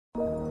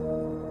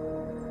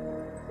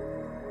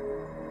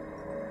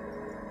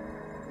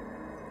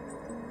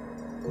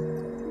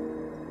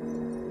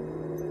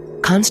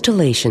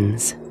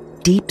Constellations,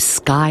 deep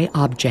sky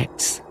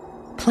objects,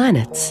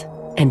 planets,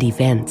 and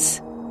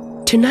events.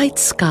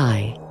 Tonight's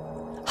sky,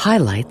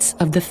 highlights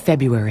of the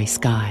February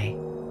sky.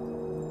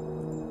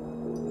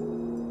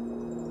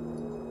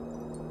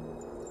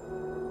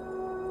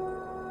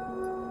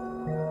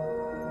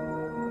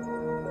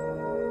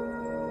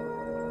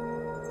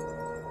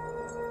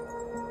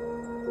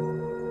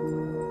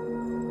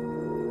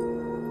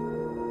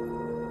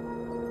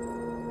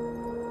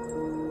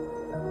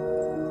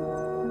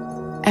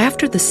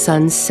 After the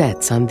sun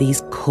sets on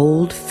these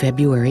cold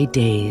February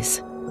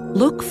days,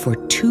 look for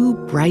two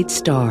bright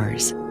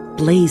stars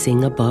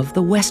blazing above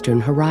the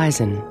western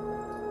horizon.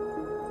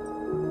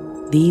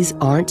 These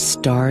aren't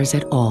stars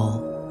at all,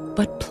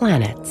 but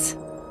planets.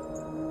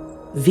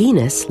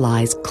 Venus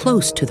lies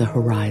close to the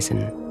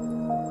horizon.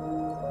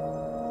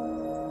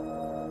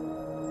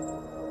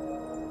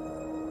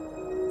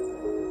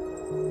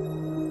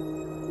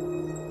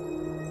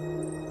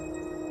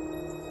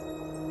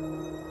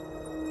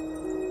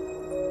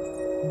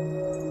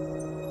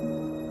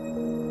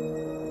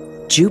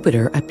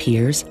 Jupiter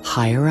appears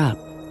higher up.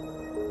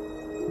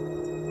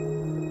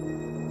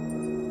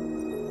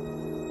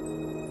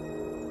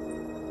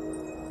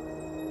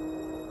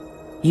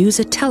 Use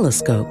a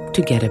telescope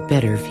to get a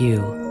better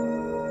view.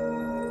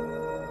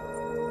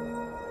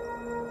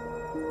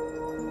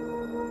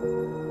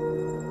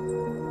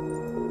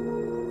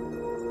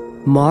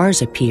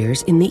 Mars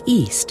appears in the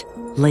east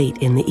late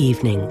in the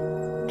evening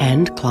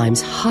and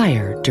climbs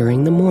higher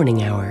during the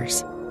morning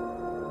hours.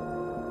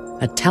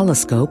 A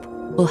telescope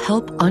will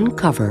help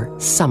uncover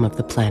some of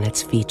the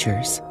planet's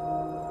features.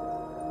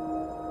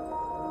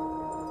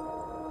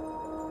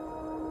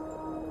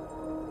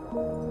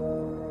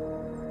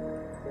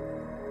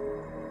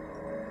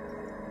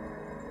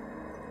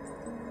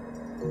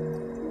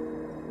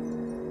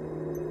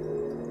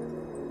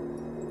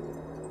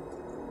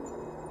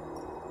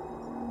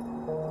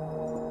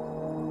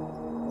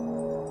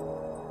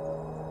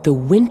 The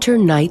winter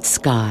night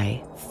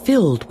sky,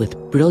 filled with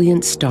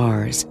brilliant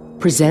stars,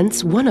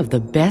 presents one of the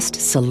best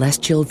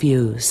celestial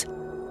views.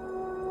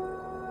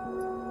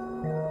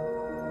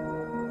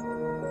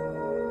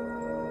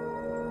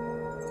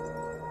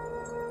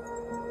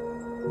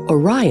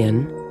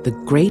 Orion, the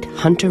great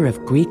hunter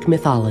of Greek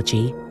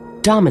mythology,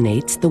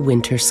 dominates the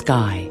winter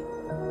sky.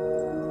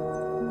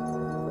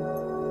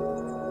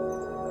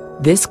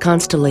 This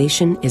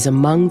constellation is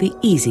among the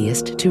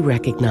easiest to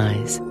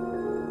recognize.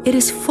 It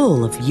is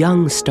full of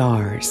young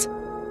stars,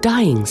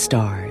 dying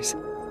stars,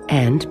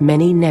 and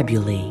many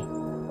nebulae.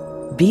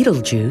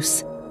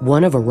 Betelgeuse,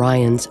 one of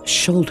Orion's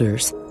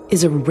shoulders,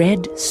 is a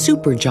red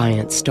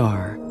supergiant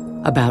star,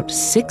 about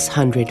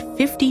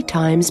 650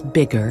 times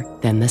bigger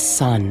than the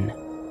Sun.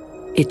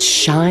 It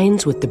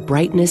shines with the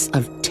brightness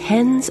of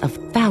tens of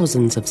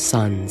thousands of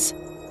suns.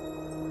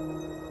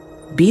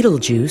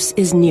 Betelgeuse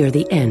is near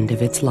the end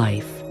of its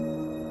life.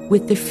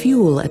 With the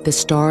fuel at the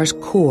star's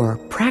core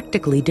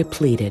practically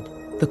depleted,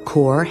 the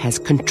core has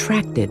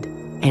contracted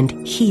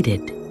and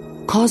heated,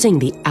 causing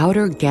the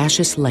outer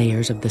gaseous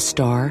layers of the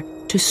star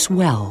to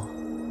swell.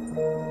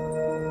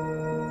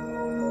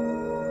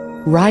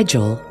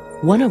 Rigel,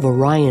 one of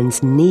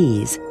Orion's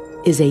knees,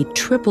 is a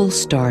triple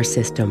star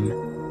system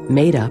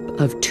made up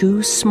of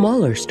two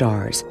smaller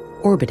stars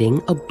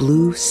orbiting a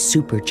blue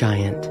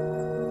supergiant.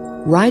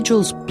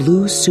 Rigel's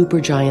blue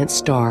supergiant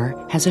star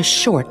has a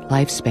short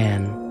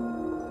lifespan.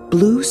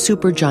 Blue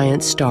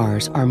supergiant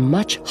stars are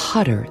much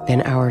hotter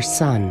than our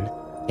Sun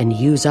and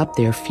use up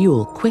their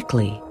fuel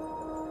quickly.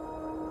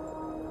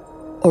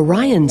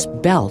 Orion's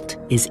belt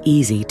is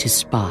easy to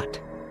spot.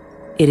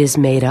 It is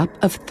made up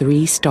of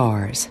three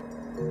stars: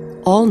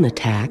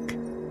 Alnitak,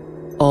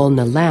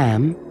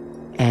 Alnilam,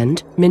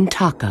 and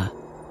Mintaka.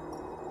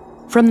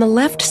 From the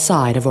left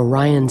side of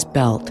Orion's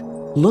belt,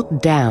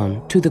 look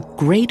down to the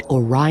Great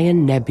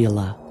Orion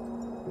Nebula.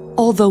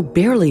 Although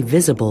barely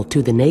visible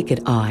to the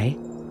naked eye,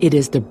 it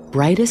is the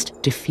brightest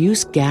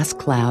diffuse gas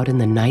cloud in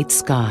the night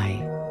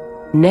sky.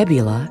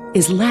 Nebula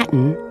is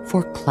Latin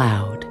for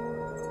cloud.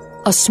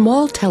 A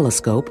small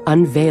telescope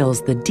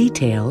unveils the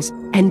details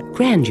and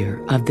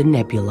grandeur of the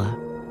nebula.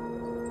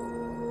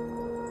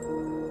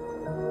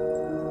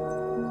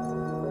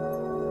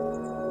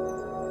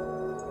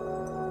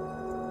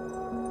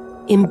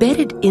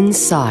 Embedded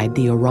inside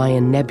the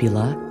Orion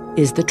Nebula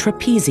is the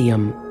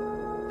Trapezium,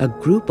 a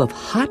group of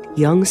hot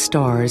young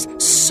stars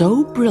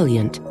so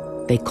brilliant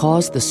they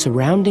cause the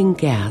surrounding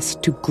gas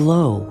to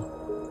glow.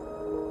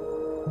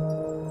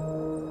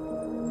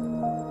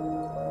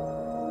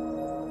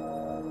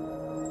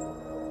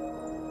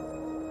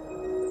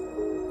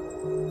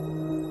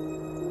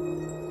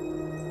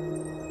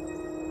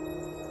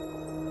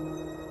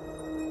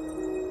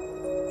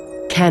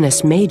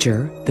 Canis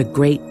Major, the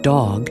great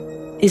dog,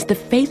 is the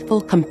faithful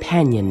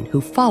companion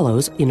who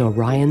follows in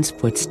Orion's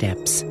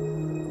footsteps.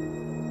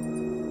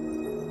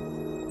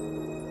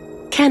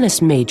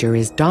 Canis Major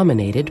is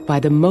dominated by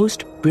the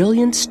most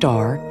brilliant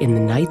star in the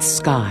night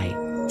sky,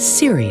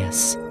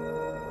 Sirius.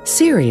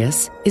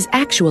 Sirius is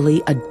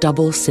actually a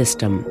double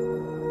system,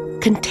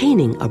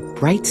 containing a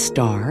bright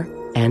star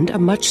and a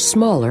much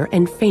smaller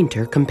and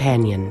fainter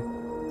companion.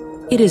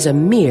 It is a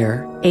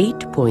mere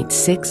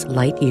 8.6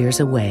 light-years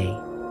away.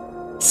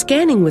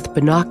 Scanning with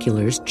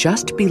binoculars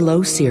just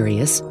below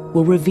Sirius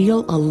will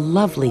reveal a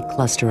lovely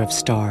cluster of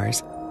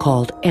stars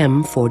called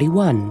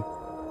M41.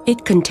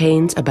 It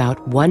contains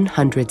about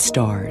 100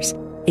 stars,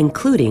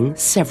 including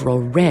several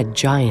red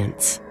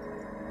giants.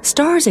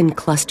 Stars in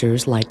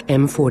clusters like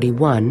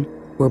M41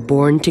 were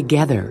born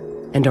together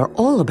and are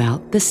all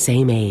about the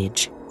same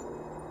age.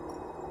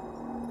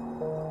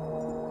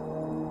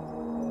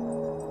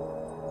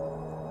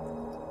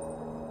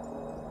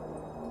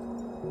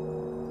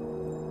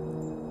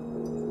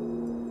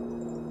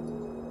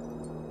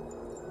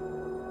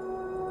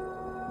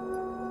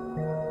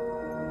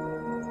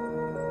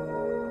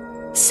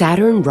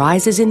 Saturn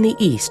rises in the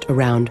east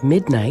around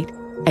midnight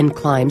and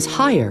climbs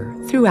higher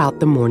throughout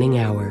the morning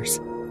hours.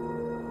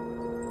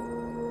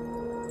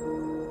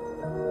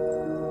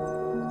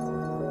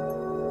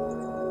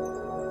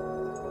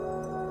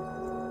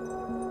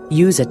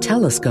 Use a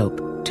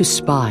telescope to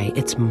spy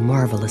its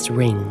marvelous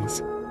rings.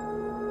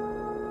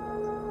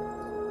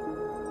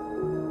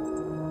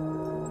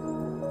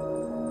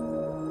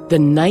 The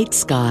night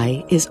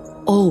sky is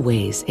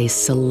always a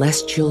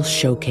celestial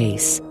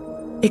showcase.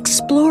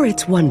 Explore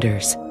its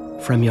wonders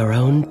from your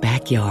own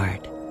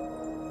backyard.